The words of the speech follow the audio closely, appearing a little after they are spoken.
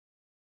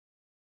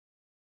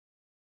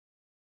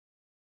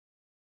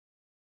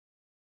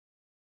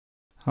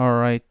All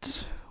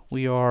right,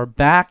 we are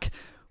back.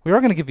 We are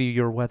going to give you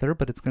your weather,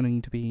 but it's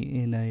going to be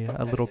in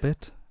a little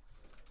bit.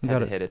 We Had got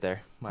to it. hit it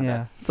there. My Yeah,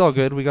 bad. it's all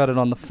good. We got it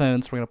on the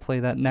phone, so we're going to play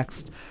that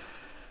next.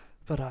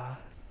 But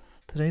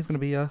today's going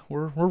to be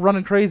we're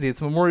running crazy.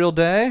 It's Memorial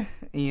Day,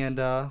 and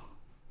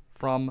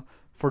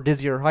for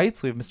Dizzier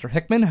Heights, we have Mr.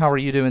 Hickman. How are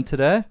you doing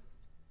today?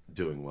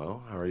 Doing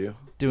well. How are you?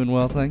 Doing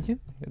well, thank you.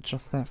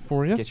 Adjust that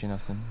for you. Get you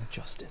nice and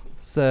adjusted.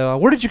 So,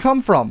 where did you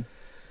come from?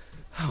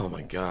 Oh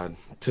my God!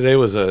 Today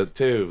was a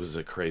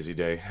crazy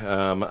day.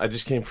 I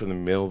just came from the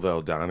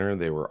Millville Diner.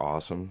 They were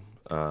awesome.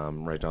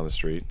 Right down the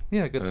street.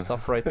 Yeah, good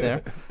stuff right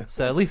there.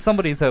 So at least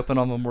somebody's open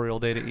on Memorial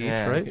Day to eat,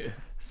 Yeah. right? Yeah.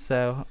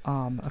 So,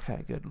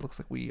 okay, good. Looks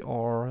like we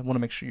are. I want to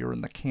make sure you're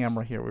in the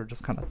camera here. We're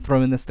just kind of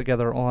throwing this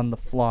together on the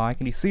fly.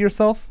 Can you see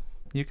yourself?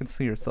 You can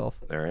see yourself.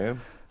 There I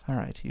am. All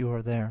right, you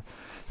are there.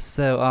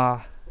 So,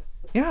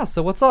 yeah.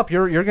 So what's up?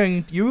 You are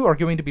going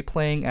to be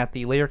playing at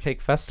the LayerCake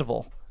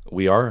Festival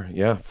We are.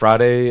 Yeah.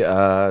 Friday,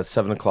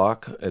 7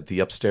 o'clock at the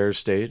upstairs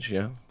stage.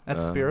 Yeah.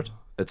 at Spirit.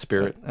 At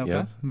Spirit. Okay,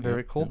 Yeah.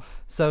 very Yeah, cool. yeah.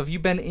 So, have you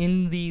been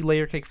in the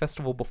LayerCake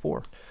Festival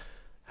before?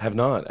 Have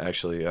not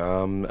actually.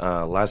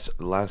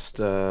 Last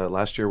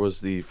year was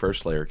the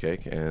first layer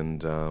cake,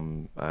 and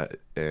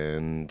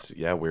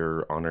yeah,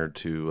 we're honored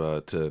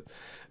to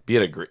be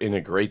in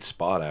a great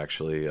spot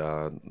actually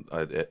at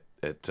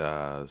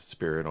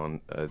Spirit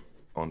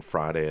on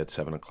Friday at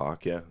 7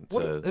 o'clock. Yeah,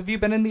 Have you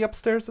been in the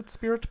upstairs at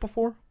Spirit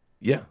before?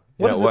 yeah.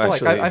 What yeah, is well, it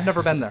like? actually- I've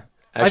never been there.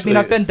 actually-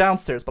 I've been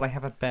downstairs, but I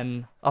haven't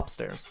been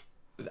upstairs.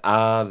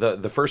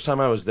 The first time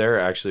I was there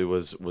actually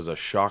was a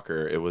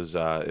shocker. It was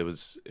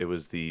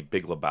the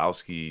Big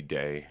Lebowski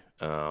day.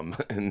 And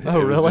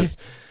Oh, it was really? just,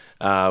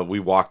 we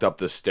walked up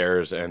the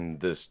stairs and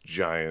this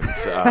giant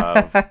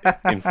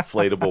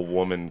inflatable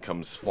woman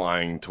comes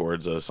flying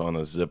towards us on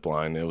a zip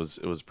line. It was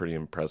pretty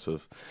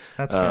impressive.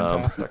 That's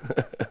fantastic.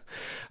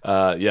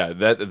 Yeah,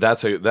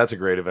 that's a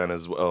great event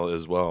as well.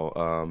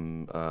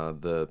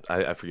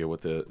 I forget what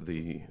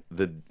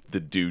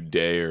the due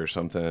day or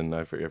something.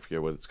 I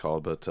forget what it's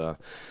called, but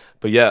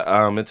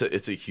yeah,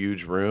 it's a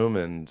huge room,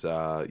 and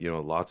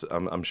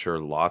I'm sure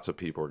lots of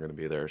people are going to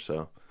be there.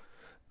 So,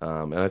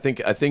 and I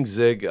think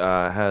Zig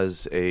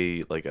has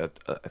I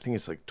think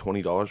it's like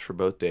 $20 for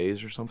both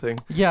days or something.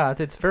 Yeah,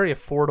 it's very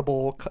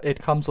affordable. It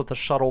comes with a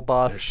shuttle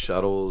bus. There's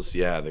shuttles,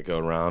 yeah, that go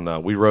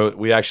around.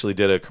 We actually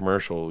did a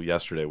commercial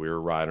yesterday. We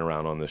were riding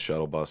around on this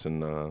shuttle bus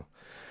and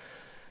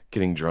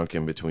getting drunk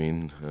in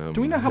between.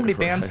 Do we know how many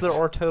bands there rides.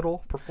 are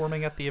total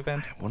performing at the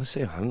event? I want to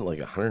say 100, like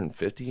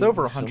 150. It's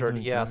over or 100, something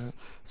like yes.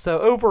 that. So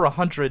over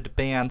 100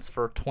 bands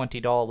for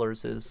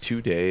 $20 is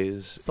 2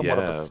 days. somewhat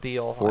of a yeah,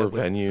 steal, I 4 would say.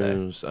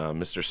 venues.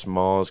 Mr.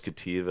 Smalls,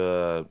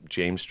 Cativa,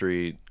 James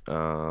Street,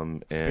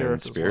 and Spirit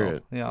as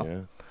Spirit. well,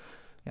 yeah.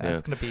 Yeah,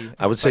 it's going to be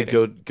I would say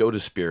exciting. go to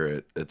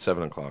Spirit at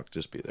 7 o'clock.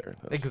 Just be there.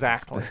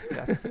 Exactly.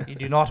 Yes, you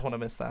do not want to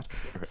miss that.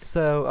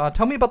 So,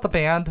 tell me about the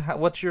band.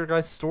 What's your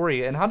guys'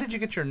 story, and how did you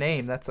get your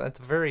name? That's a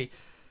very,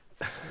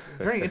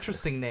 very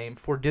interesting name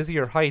for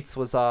Dizzier Heights.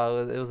 Was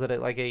it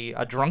like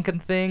a drunken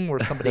thing where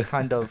somebody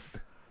kind of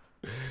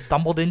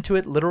stumbled into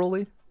it,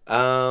 literally?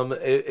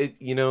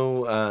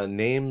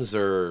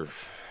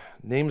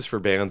 Names for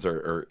bands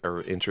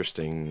are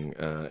interesting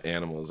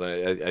animals.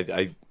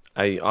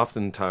 I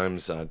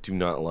oftentimes do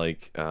not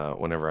like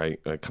whenever I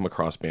come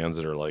across bands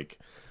that are like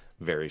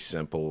very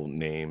simple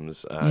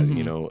names,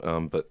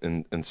 but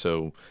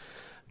so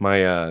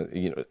my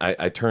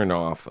I turn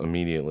off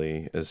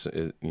immediately as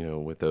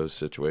with those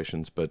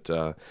situations. But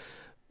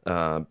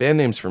band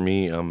names for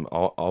me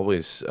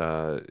always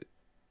I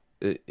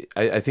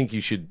think you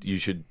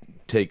should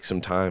take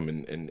some time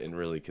and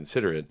really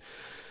consider it.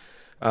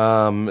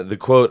 The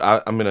quote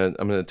I'm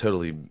gonna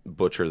totally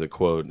butcher the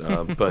quote,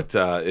 but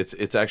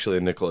it's actually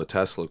a Nikola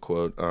Tesla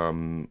quote.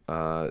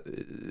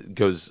 It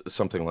goes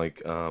something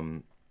like,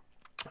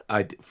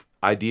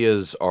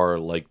 "Ideas are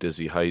like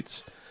dizzy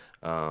heights.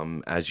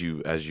 As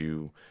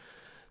you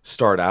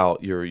start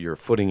out, your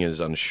footing is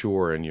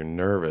unsure and you're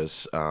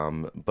nervous.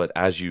 But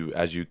as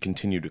you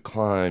continue to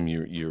climb,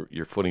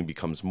 your footing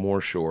becomes more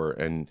sure,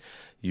 and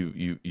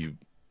you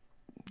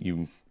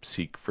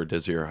seek for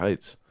dizzier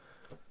heights,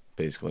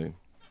 basically."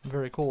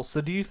 Very cool.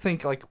 So, do you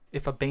think like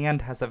if a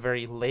band has a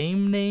very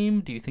lame name,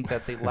 do you think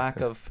that's a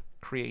lack of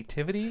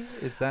creativity?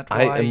 Is that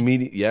why?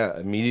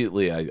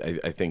 Immediately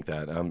I think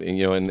that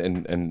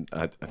and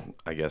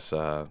I guess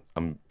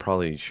I'm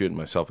probably shooting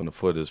myself in the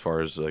foot as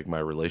far as like my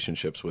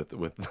relationships with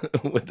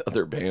with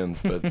other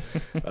bands, but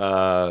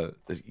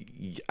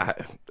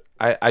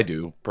I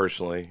do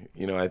personally.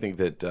 I think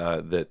that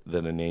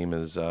a name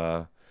is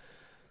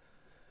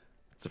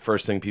it's the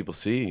first thing people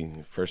see,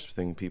 first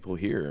thing people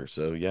hear.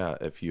 So yeah,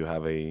 if you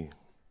have a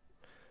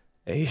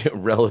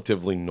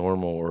relatively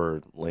normal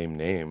or lame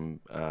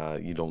name,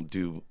 you don't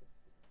do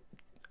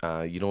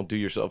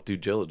yourself due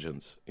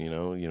diligence.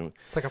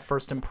 It's like a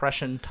first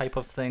impression type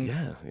of thing.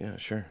 Yeah,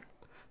 sure.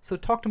 So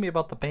talk to me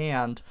about the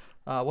band.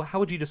 How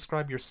would you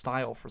describe your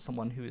style for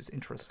someone who is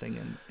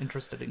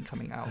interested in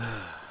coming out?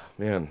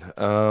 Man,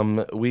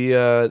 we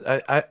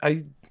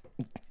I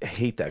I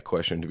hate that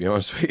question, to be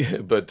honest with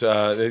you. But we.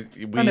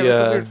 I know it's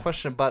a weird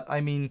question, but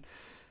I mean,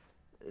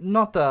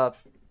 not to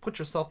put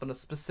yourself in a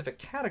specific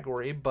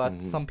category,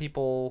 but some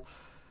people,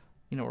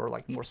 are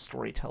like more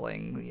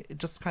storytelling.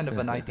 Just kind of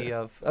an idea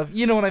of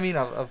you know what I mean,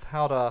 of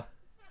how to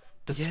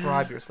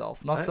describe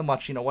yourself. Not so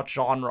much, what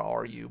genre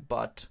are you,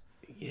 but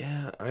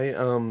Yeah,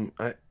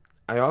 I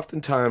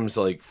oftentimes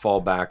like fall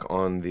back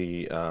on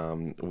the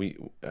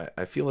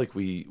I feel like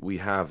we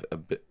have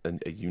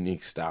a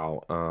unique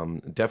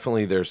style.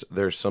 Definitely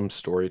there's some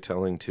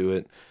storytelling to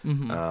it.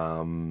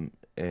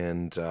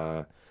 And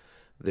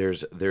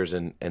there's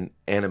an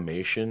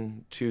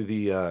animation to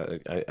the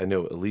I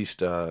know at least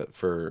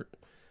for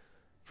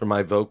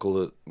my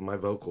vocals,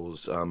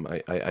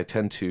 I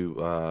tend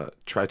to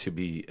try to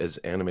be as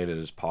animated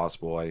as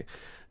possible. I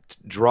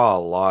draw a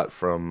lot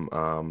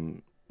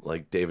from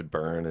like David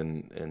Byrne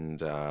and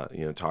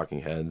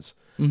Talking Heads,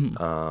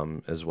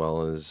 as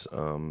well as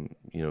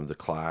the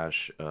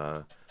Clash.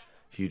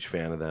 Huge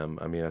fan of them.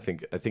 I mean, I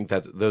think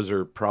that those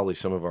are probably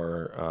some of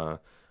our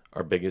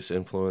biggest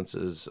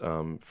influences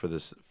for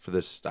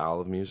this style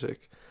of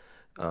music.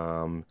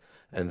 And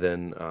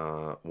then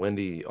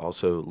Wendy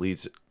also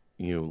leads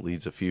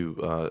a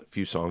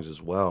few songs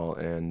as well,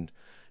 and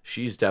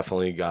she's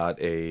definitely got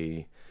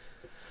a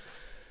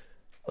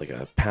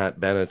Pat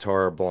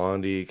Benatar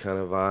Blondie kind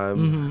of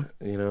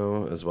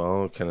vibe, as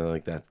well, kind of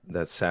like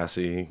that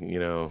sassy,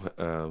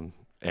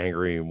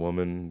 angry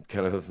woman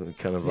kind of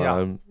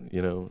vibe,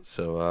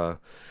 So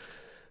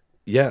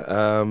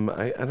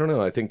I don't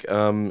know. I think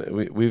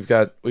we've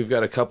got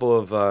a couple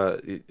of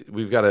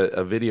we've got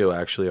a video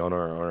actually on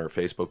our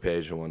Facebook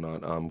page and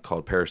whatnot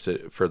called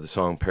for the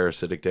song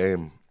Parasitic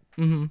Dame.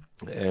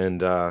 And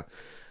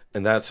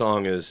that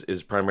song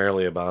is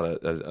primarily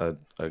about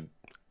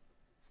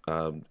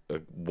a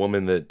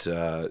woman that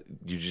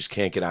you just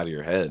can't get out of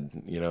your head,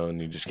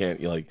 and you just can't,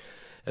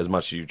 as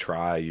much as you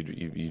try,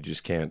 you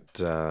just can't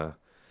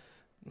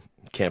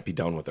be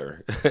done with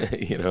her,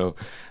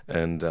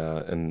 and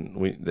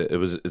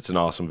it's an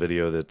awesome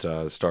video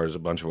that stars a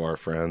bunch of our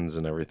friends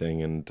and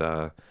everything, and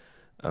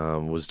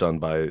was done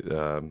by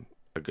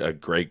a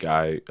great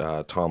guy,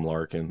 Tom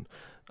Larkin,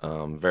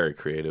 very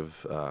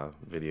creative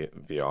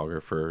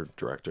videographer,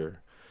 director,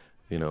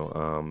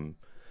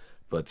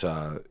 But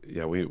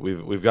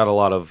we've got a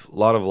lot of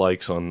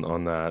likes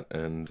on that,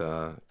 and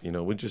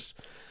we just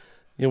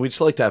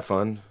like to have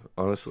fun.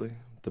 Honestly,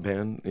 the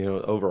band,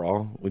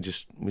 overall, we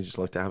just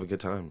like to have a good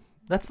time.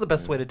 That's the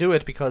best way to do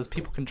it, because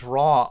people can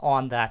draw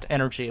on that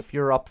energy. If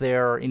you're up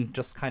there in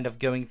just kind of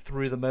going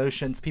through the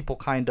motions, people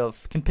kind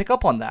of can pick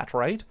up on that,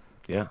 right?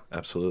 Yeah,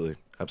 absolutely.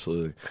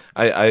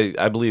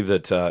 I believe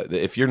that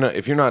if you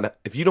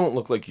don't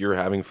look like you're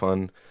having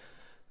fun,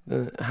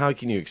 how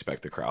can you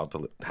expect the crowd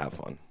to have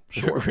fun?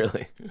 Sure,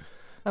 really.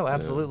 Oh,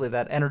 absolutely.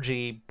 That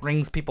energy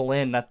brings people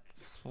in.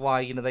 That's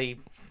why,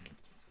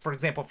 for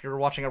example, if you're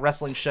watching a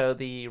wrestling show,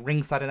 the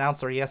ringside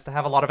announcer, he has to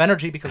have a lot of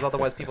energy, because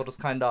otherwise people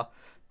just kind of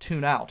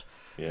tune out.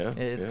 Yeah.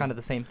 It's kind of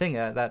the same thing.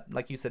 That,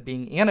 like you said,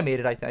 being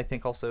animated, I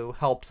think also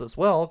helps as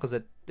well, because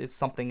it is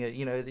something that,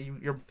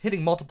 you're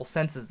hitting multiple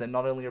senses. Then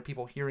not only are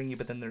people hearing you,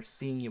 but then they're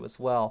seeing you as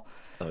well.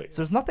 Oh, yeah.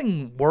 So there's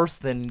nothing worse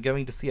than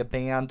going to see a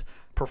band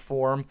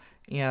perform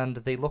and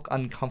they look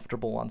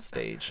uncomfortable on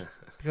stage,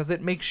 because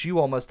it makes you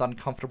almost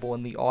uncomfortable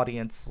in the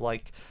audience.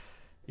 Like,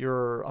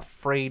 you're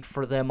afraid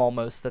for them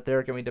almost that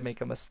they're going to make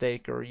a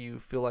mistake, or you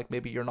feel like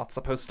maybe you're not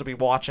supposed to be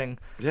watching,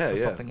 or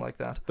something like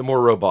that. The more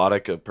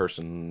robotic a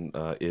person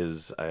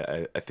is,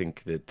 I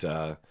think that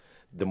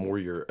the more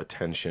your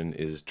attention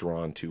is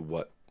drawn to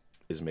what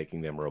is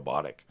making them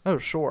robotic. Oh,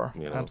 sure.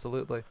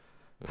 Absolutely.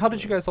 How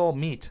did you guys all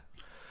meet?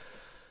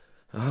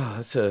 Oh,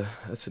 that's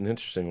an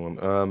interesting one.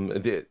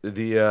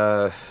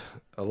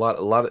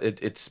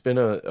 It's been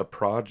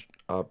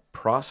a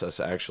process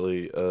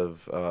actually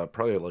of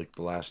probably like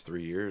the last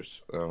 3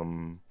 years.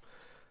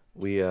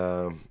 Wendy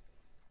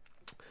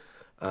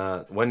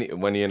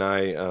and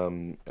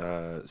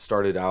I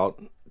started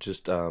out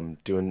just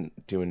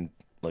doing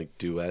like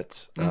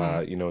duets,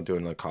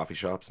 doing like coffee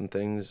shops and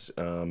things,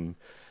 and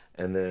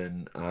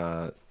then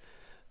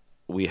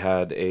we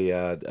had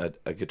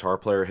a guitar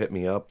player hit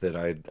me up that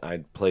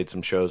I'd played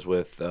some shows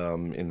with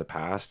in the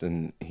past,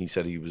 and he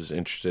said he was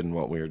interested in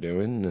what we were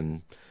doing,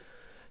 and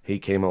he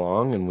came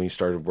along and we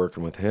started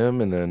working with him,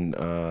 and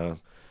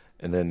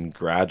then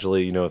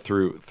gradually,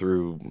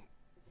 through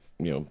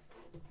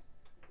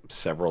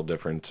several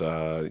different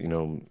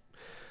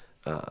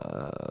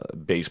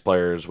bass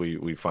players,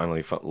 we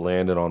finally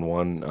landed on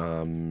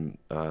one,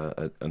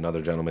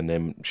 another gentleman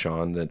named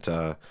Shawn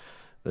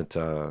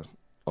that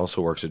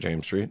also works at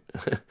James Street,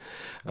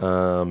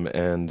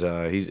 and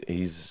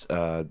he's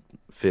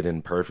fit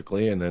in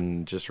perfectly. And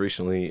then just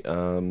recently,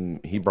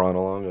 he brought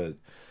along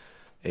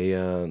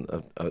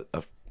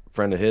a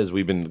friend of his.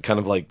 We've been kind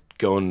of like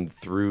going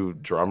through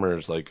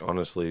drummers, like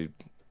honestly,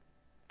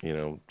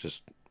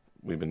 just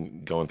we've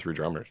been going through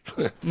drummers,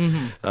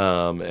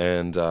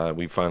 and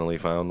we finally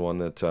found one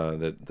that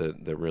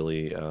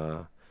really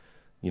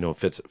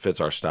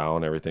fits our style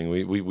and everything.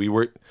 We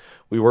were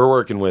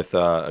working with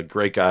a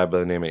great guy by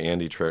the name of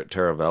Andy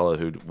Taravella,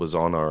 who was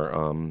on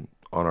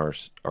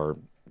our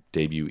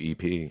debut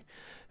EP,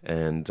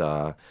 and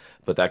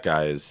but that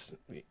guy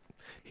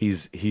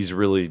he's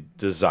really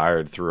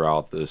desired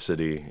throughout the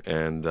city,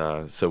 and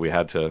so we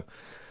had to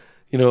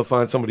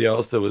find somebody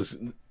else that was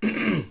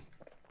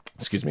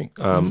excuse me,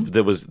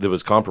 that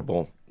was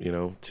comparable,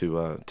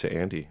 to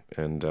Andy,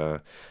 and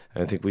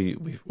I think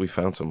we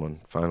found someone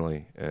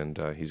finally, and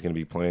he's going to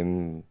be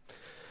playing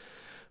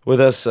with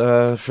us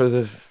for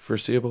the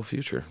foreseeable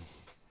future.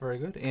 Very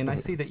good. And I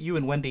see that you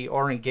and Wendy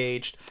are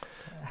engaged.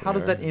 How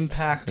does that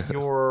impact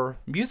your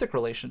music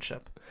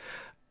relationship?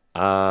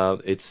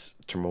 It's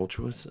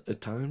tumultuous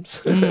at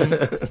times.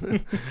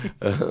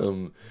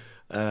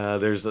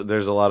 There's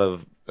a lot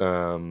of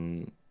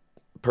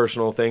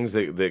personal things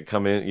that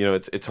come in.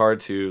 It's hard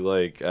to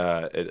like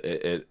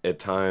at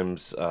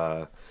times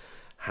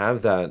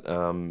have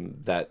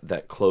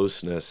that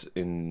closeness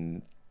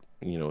in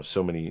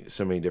so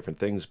many different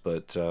things.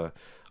 But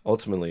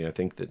ultimately, I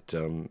think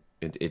that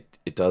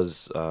it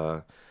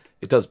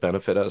does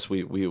benefit us.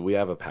 We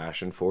have a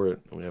passion for it.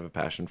 We have a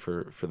passion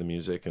for the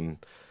music,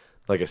 and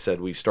like I said,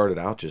 we started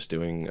out just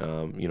doing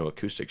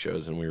acoustic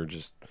shows, and we were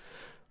just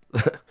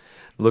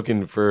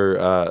looking for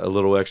a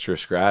little extra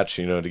scratch,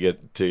 to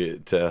get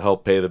to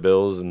help pay the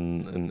bills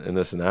and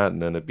this and that,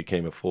 and then it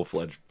became a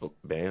full-fledged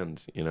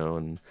band,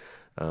 and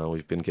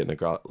we've been getting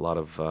a lot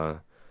of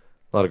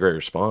great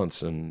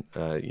response, and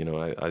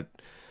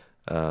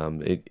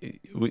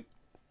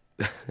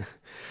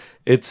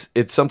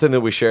it's something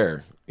that we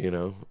share,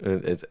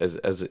 it's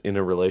as in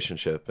a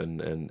relationship,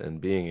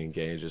 and being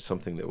engaged is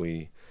something that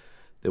we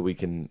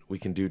can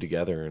do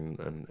together,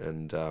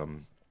 and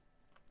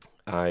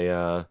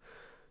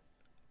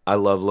I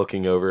love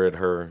looking over at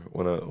her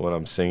when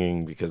I'm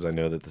singing, because I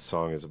know that the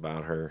song is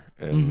about her,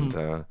 and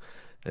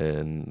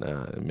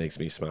it makes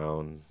me smile,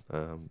 and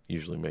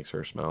usually makes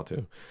her smile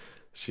too.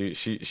 She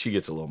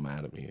gets a little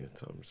mad at me at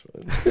times.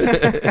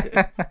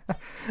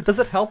 Does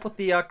it help with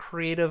the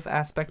creative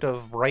aspect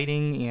of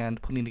writing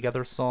and putting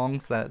together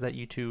songs that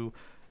you two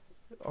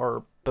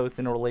are both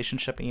in a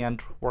relationship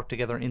and work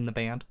together in the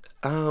band?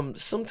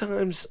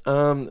 Sometimes,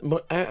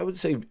 I would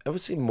say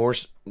more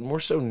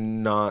so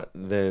not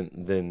than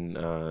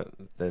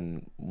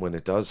when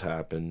it does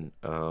happen.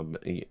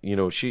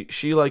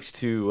 She likes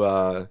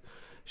to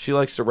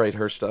write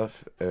her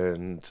stuff,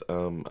 and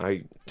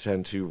I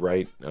tend to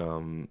write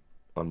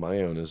on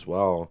my own as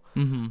well.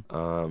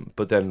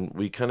 But then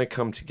we kind of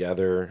come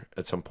together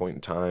at some point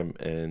in time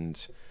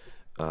and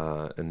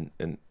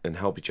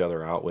help each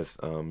other out with.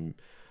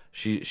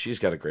 She's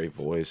got a great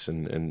voice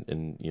and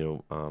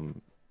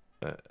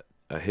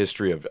a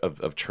history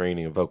of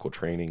training, of vocal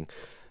training,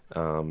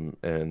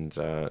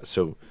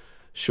 so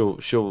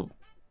she'll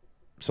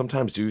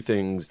sometimes do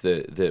things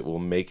that will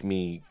make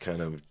me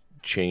kind of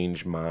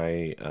change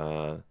my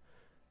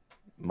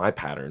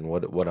pattern,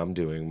 what I'm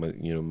doing,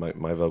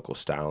 my vocal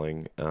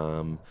styling,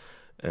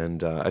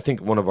 and I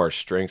think one of our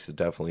strengths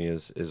definitely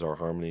is our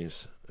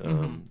harmonies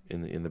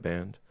in the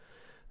band,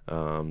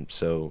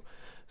 So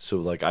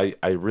like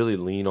I really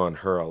lean on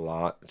her a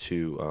lot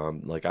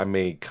to like I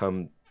may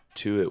come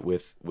to it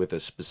with a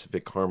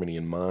specific harmony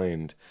in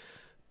mind,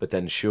 but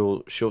then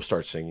she'll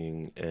start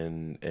singing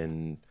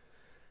and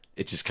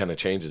it just kind of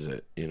changes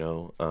it,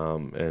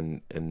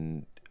 and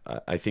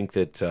I think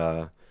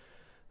that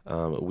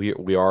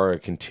we are a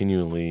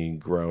continually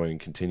growing,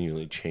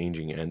 continually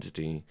changing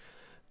entity,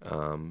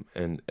 and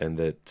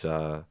that's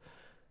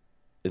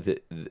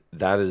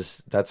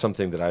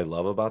something that I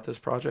love about this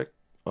project,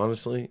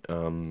 honestly.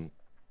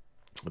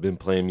 I've been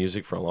playing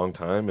music for a long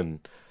time,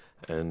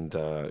 and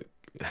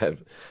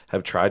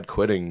have tried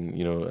quitting,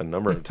 a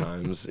number of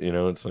times.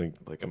 It's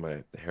like I'm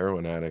a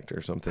heroin addict or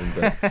something,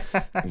 but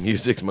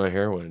music's my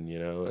heroin,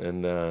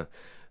 and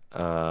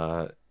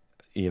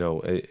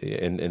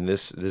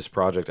this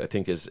project I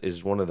think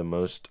is one of the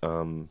most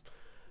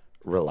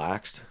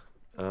relaxed,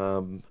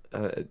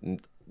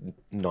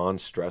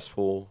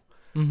 non-stressful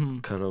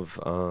kind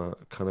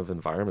of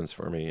environments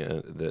for me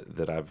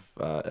that I've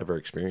ever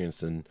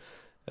experienced, and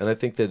I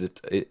think that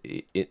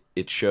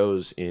it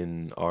shows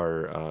in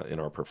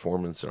our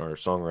performance and our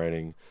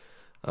songwriting.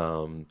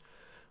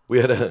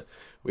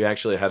 We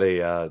actually had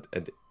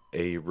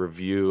a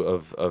review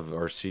of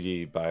our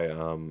CD by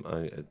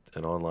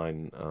an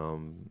online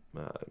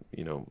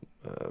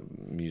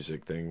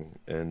music thing,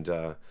 and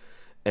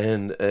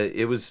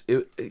it was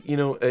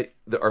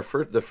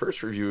the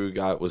first review we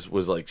got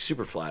was like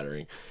super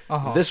flattering.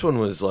 This one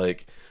was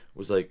like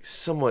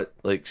somewhat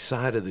like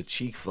side of the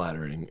cheek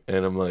flattering,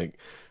 and I'm like,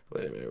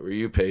 wait a minute, were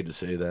you paid to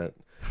say that?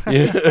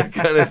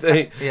 Kind of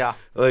thing. Yeah.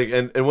 Like,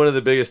 and one of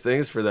the biggest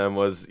things for them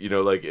was,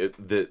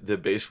 that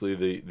basically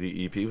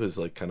the EP was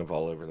like kind of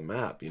all over the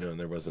map, and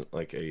there wasn't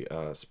like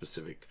a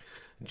specific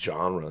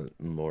genre,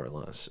 more or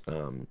less.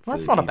 Well,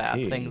 that's not a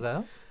bad thing,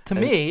 though. To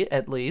me,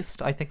 at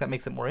least, I think that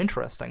makes it more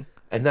interesting.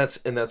 And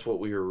that's what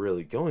we were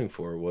really going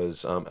for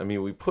was I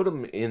mean we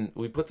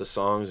put the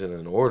songs in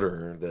an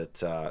order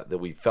that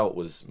we felt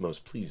was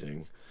most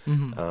pleasing.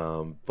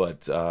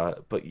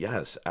 But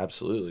yes,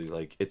 absolutely.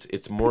 Like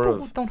it's more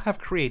People of don't have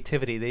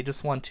creativity. They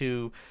just want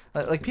to,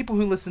 like people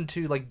who listen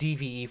to like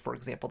DVE, for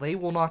example, they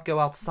will not go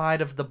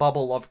outside of the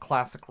bubble of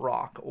classic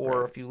rock.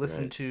 Or if you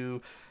listen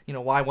to,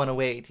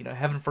 Y108,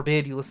 heaven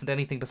forbid you listen to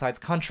anything besides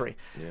country.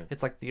 Yeah.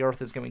 It's like the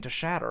earth is going to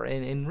shatter.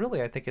 And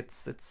really, I think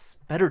it's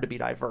better to be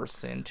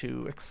diverse and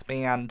to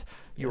expand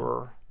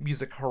your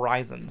music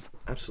horizons.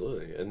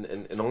 Absolutely.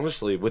 And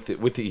honestly, with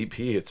the EP,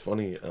 it's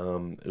funny.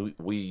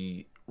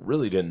 We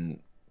really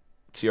didn't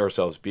see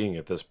ourselves being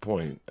at this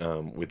point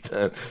with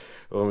that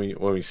when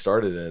we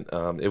started it.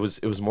 It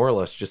was more or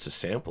less just a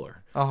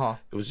sampler.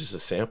 It was just a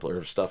sampler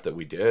of stuff that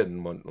we did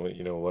and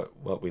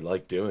what we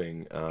like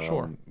doing.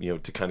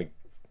 To kind of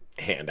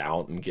hand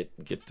out and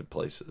get to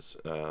places,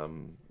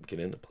 get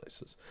into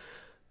places.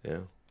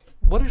 Yeah.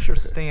 What is your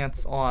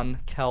stance on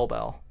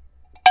cowbell?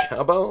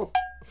 Cowbell?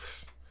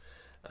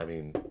 I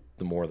mean,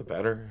 the more the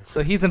better.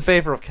 So he's in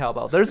favor of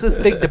cowbell. There's this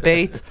big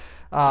debate.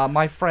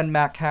 My friend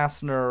Matt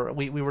Kastner,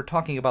 we were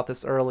talking about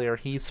this earlier.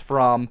 He's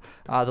from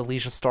the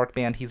Leisure Stark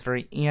band. He's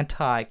very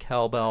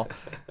anti-cowbell.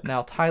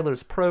 Now,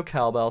 Tyler's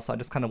pro-cowbell, so I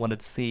just kind of wanted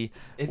to see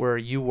where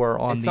you were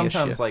on the issue. It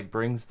sometimes,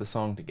 brings the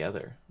song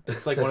together.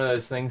 It's like one of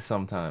those things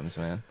sometimes,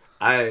 man.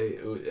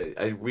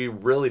 We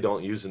really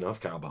don't use enough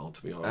cowbell,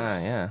 to be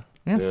honest.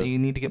 Yeah, so you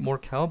need to get more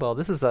cowbell.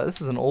 This is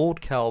an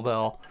old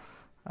cowbell.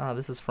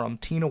 This is from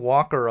Tina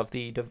Walker of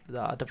the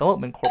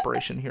Development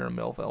Corporation here in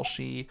Millville.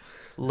 She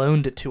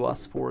loaned it to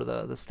us for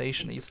the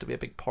station. It used to be a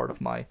big part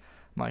of my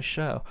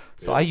show.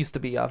 So I used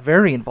to be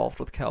very involved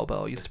with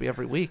cowbell. It used to be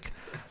every week.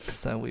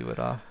 So we would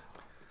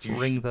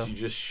ring the... Do you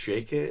just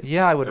shake it?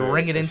 Yeah, I would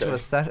ring it into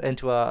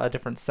a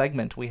different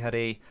segment. We had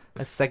a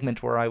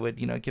segment where I would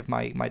give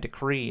my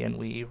decree, and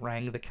we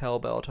rang the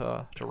cowbell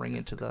to ring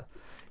into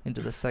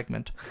the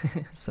segment.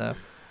 So...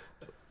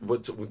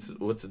 What's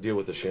the deal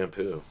with the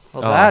shampoo?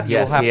 Well, you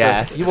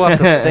will have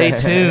to stay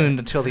tuned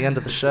until the end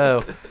of the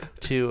show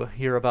to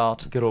hear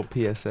about good old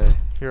PSA.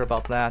 Hear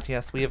about that.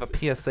 Yes, we have a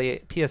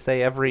PSA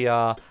every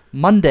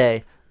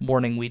Monday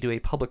morning. We do a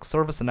public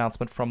service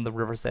announcement from the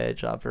River's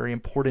Edge. Very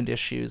important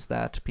issues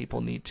that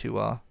people need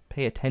to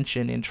pay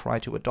attention and try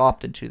to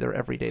adopt into their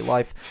everyday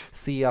life.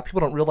 See, people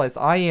don't realize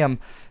I am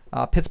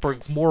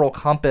Pittsburgh's moral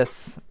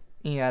compass.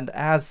 And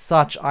as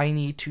such, I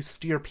need to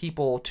steer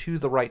people to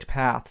the right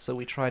path. So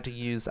we try to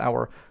use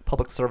our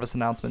public service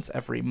announcements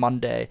every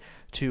Monday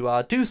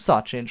to do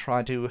such and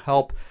try to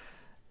help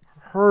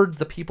herd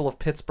the people of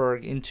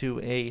Pittsburgh into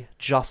a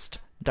just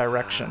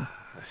direction.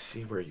 I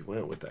see where you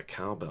went with that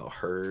cowbell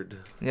herd.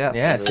 Yes.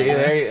 Yeah, see,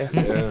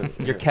 there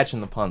you're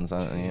catching the puns,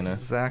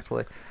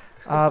 Exactly.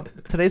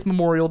 Today's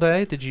Memorial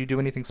Day. Did you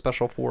do anything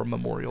special for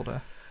Memorial Day?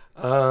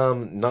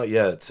 Not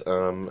yet.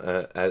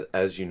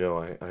 As you know,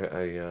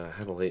 I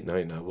had a late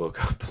night and I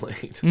woke up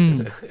late.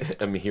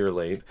 I'm here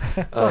late.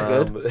 It's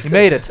all good. You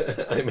made it.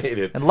 I made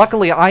it. And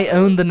luckily, I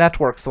own the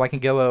network, so I can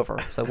go over.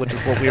 So, which is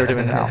what we are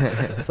doing now.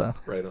 So.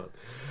 Right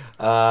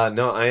on.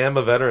 No, I am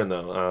a veteran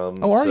though.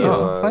 Are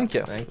you? Thank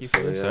you. Thank you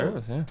for your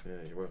service. Yeah,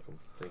 you're welcome.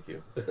 Thank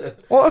you.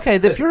 Well, okay,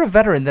 if you're a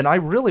veteran, then I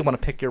really want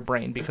to pick your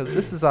brain because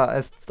this is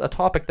a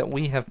topic that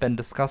we have been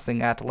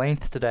discussing at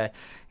length today.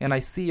 And I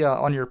see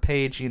on your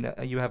page,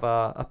 you have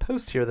a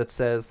post here that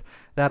says,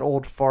 that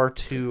old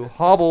fart who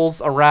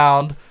hobbles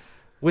around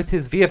with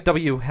his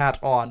VFW hat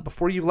on.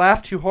 Before you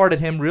laugh too hard at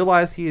him,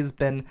 realize he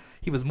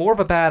was more of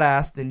a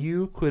badass than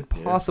you could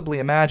possibly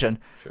imagine.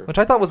 Sure. Which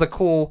I thought was a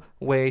cool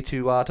way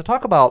to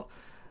talk about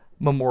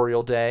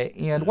Memorial Day.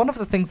 And one of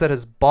the things that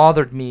has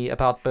bothered me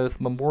about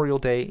both Memorial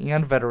Day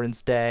and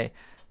Veterans Day,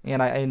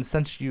 and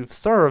since you've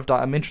served,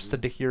 I'm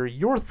interested to hear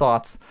your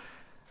thoughts.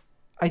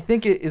 I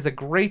think it is a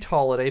great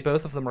holiday.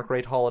 Both of them are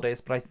great holidays,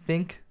 but I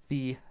think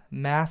the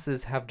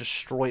masses have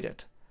destroyed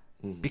it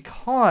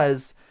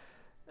because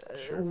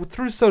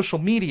through social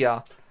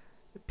media,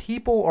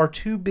 people are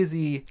too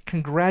busy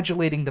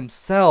congratulating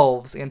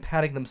themselves and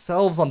patting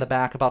themselves on the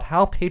back about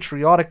how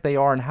patriotic they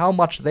are and how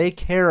much they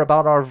care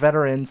about our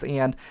veterans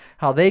and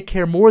how they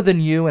care more than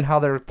you and how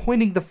they're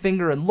pointing the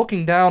finger and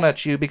looking down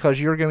at you because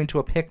you're going to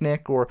a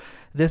picnic or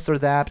this or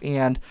that,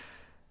 and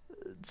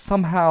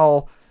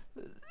somehow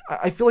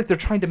I feel like they're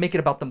trying to make it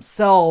about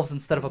themselves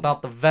instead of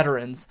about the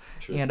veterans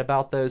and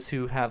about those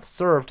who have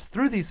served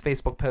through these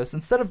Facebook posts.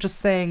 Instead of just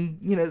saying,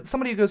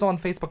 somebody who goes on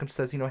Facebook and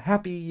says,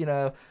 happy,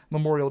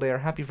 Memorial Day or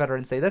happy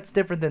Veterans Day, that's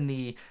different than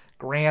the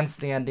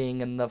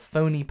grandstanding and the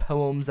phony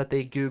poems that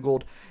they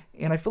Googled.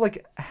 And I feel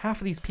like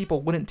half of these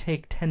people wouldn't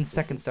take 10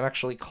 seconds to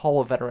actually call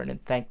a veteran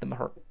and thank them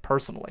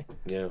personally.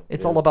 Yeah.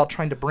 It's all about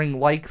trying to bring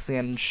likes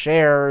and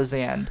shares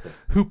and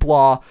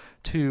hoopla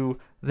to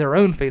their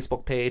own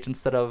Facebook page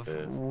instead of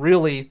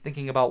really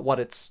thinking about what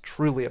it's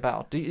truly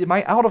about. Am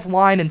I out of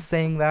line in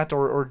saying that,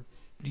 or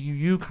do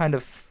you kind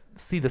of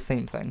see the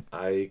same thing?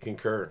 I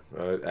concur.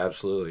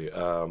 Absolutely.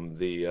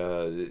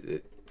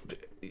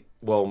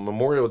 well,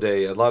 Memorial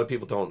Day, a lot of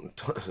people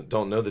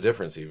don't know the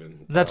difference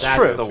even. That's That's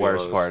true. the To be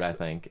worst honest. part, I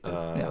think. is-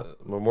 Yeah.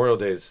 Memorial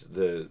Day's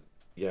the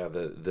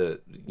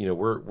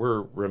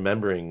we're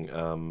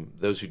remembering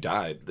those who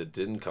died that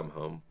didn't come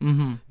home.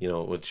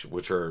 Mm-hmm.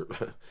 Which are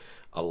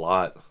a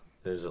lot.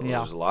 There's a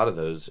lot of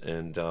those,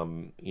 and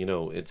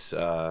it's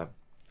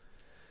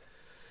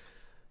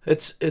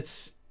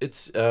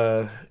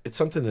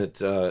something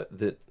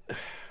that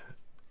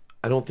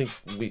I don't think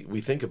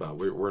we think about.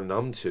 We're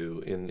numb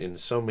to in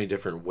so many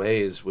different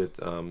ways. With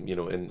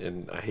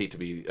and I hate to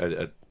be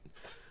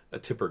a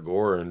tipper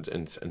gore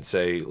and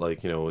say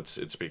like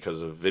it's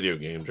because of video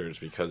games or it's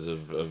because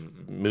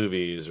of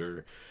movies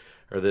or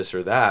this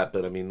or that.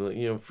 But I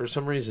mean for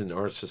some reason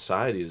our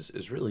society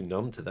is really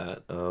numb to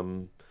that.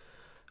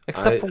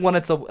 Except for when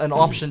it's an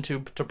option to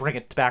bring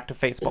it back to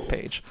Facebook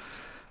page.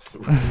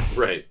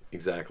 Right,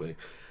 exactly.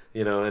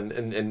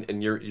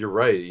 And you're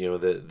right.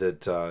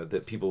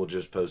 That people will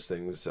just post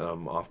things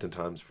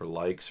oftentimes for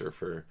likes or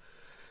for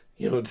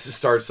to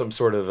start some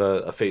sort of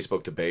a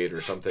Facebook debate or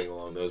something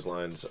along those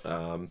lines.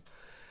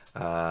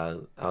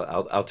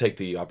 I'll take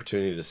the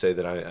opportunity to say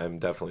that I'm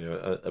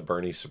definitely a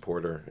Bernie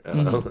supporter,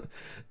 and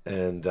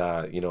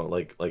I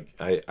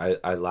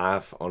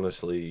laugh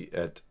honestly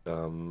at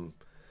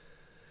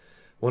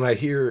when I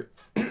hear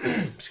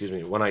excuse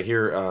me, when I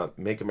hear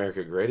 "Make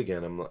America Great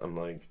Again," I'm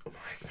like,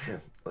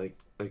 man, like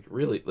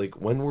really,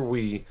 like when were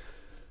we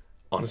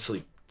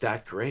honestly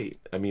that great?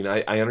 I mean,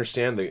 I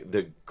understand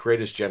the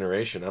greatest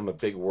generation. I'm a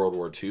big World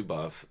War II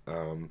buff.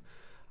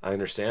 I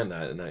understand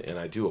that, and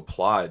I do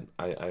applaud.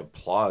 I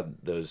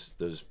applaud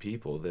those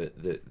people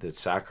that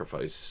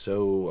sacrifice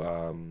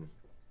so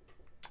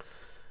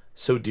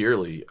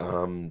dearly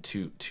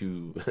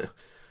to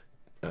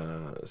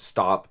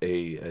stop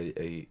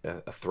a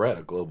threat,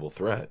 a global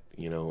threat.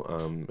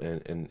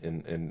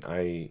 And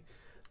I,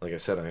 like I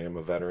said, I am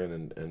a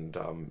veteran, and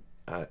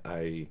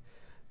I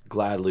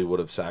gladly would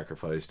have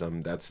sacrificed.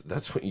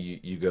 That's what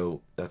you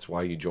go. That's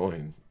why you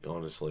join.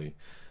 Honestly,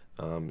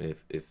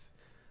 if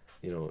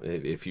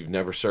you've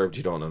never served,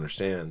 you don't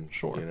understand.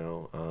 Sure.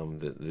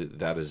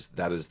 That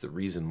is the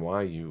reason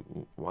why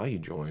you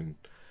join.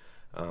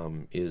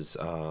 Is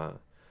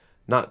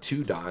not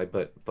to die,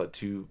 but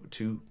to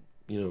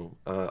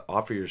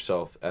offer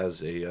yourself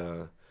as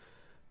a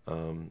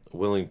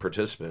willing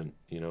participant.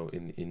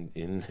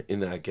 In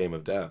that game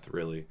of death,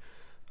 really.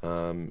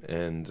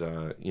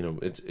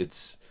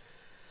 It's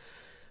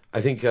I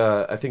think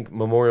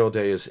Memorial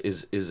Day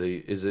is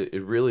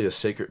really a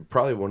sacred,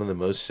 probably one of the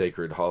most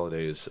sacred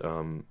holidays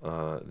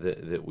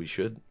that we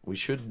should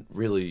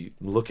really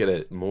look at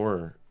it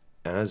more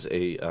as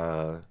a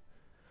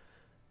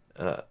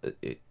not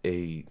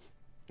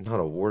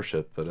a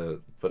worship but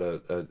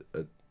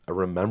a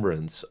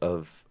remembrance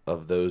of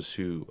those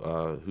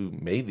who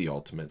made the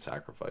ultimate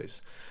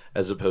sacrifice,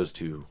 as opposed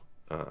to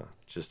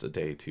just a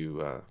day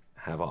to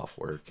have off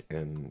work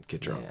and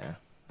get drunk. Yeah.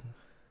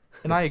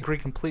 And I agree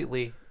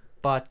completely.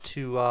 But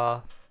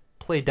to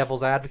play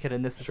devil's advocate,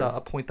 and this is a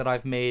point that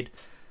I've made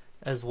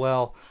as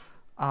well,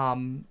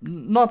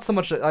 not so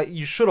much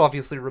you should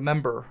obviously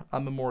remember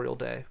Memorial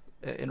Day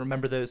and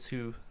remember those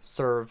who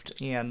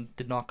served and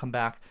did not come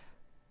back.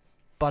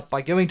 But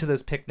by going to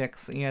those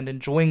picnics and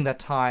enjoying that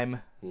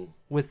time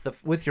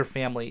with your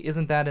family,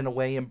 isn't that in a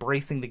way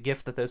embracing the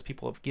gift that those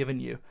people have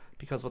given you?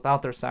 Because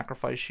without their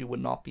sacrifice, you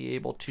would not be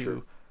able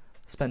to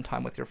spend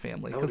time with your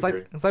family.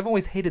 Because I've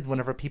always hated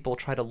whenever people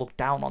try to look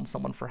down on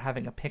someone for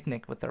having a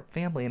picnic with their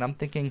family, and I'm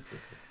thinking,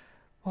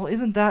 well,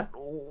 isn't that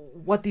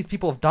what these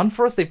people have done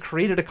for us? They've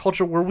created a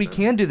culture where we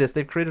can do this.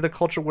 They've created a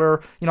culture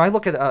where, I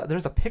look at,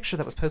 there's a picture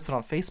that was posted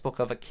on Facebook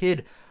of a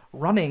kid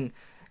running,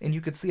 and you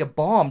could see a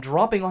bomb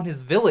dropping on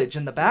his village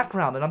in the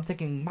background, and I'm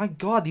thinking, my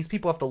God, these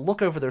people have to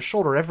look over their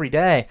shoulder every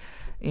day,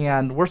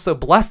 and we're so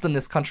blessed in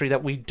this country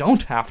that we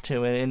don't have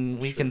to, and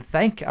we can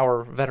thank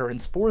our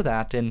veterans for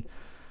that. And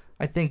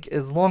I think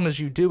as long as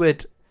you do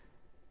it,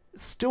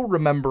 still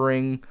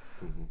remembering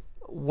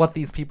what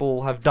these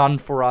people have done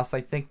for us, I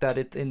think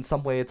that in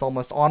some way it's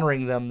almost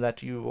honoring them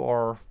that you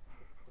are.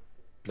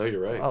 No,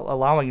 you're right.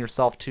 Allowing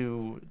yourself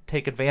to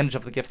take advantage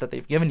of the gift that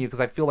they've given you, because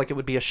I feel like it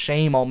would be a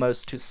shame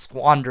almost to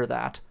squander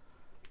that.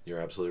 You're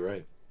absolutely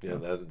right. Yeah,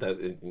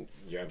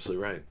 you're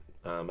absolutely right.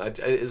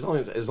 As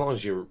long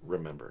as you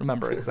remember.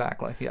 Remember,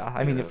 exactly. Yeah,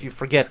 I mean, if you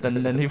forget,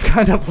 then you've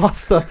kind of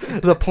lost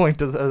the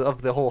point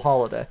of the whole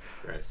holiday.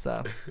 Right.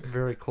 So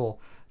very cool.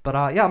 But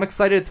I'm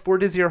excited. It's for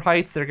Dizzier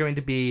Heights. They're going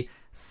to be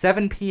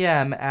 7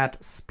 p.m.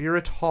 at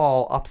Spirit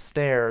Hall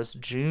upstairs,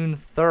 June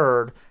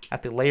 3rd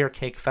at the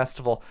LayerCake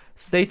Festival.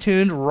 Stay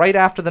tuned. Right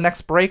after the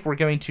next break, we're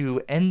going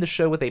to end the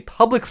show with a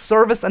public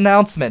service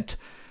announcement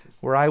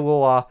where I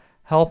will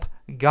help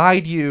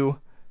guide you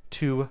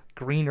to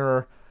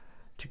greener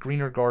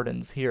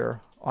gardens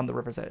here on the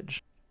river's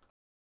edge.